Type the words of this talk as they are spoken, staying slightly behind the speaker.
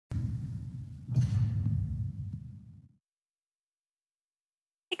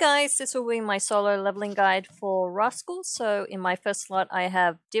guys, this will be my solo leveling guide for Rascal. So in my first slot I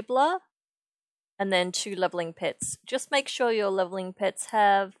have Dibbler and then 2 leveling pets. Just make sure your leveling pets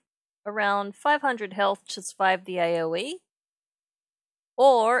have around 500 health to survive the AoE.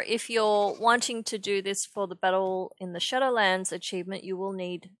 Or if you're wanting to do this for the battle in the Shadowlands achievement, you will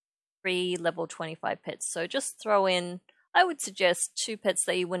need 3 level 25 pets. So just throw in, I would suggest 2 pets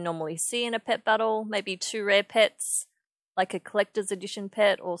that you would normally see in a pet battle, maybe 2 rare pets, like a collector's edition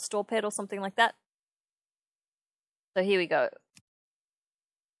pet or store pet or something like that. So here we go.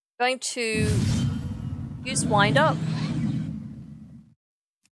 Going to use wind up.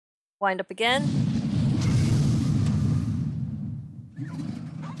 Wind up again.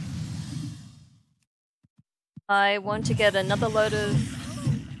 I want to get another load of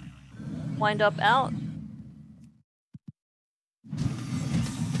wind up out.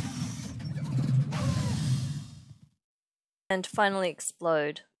 And finally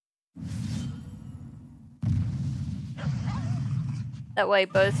explode. That way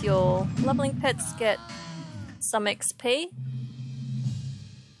both your leveling pets get some XP. A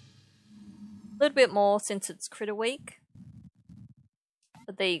little bit more since it's Critter Week.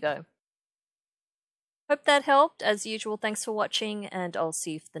 But there you go. Hope that helped. As usual, thanks for watching and I'll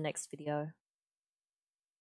see you for the next video.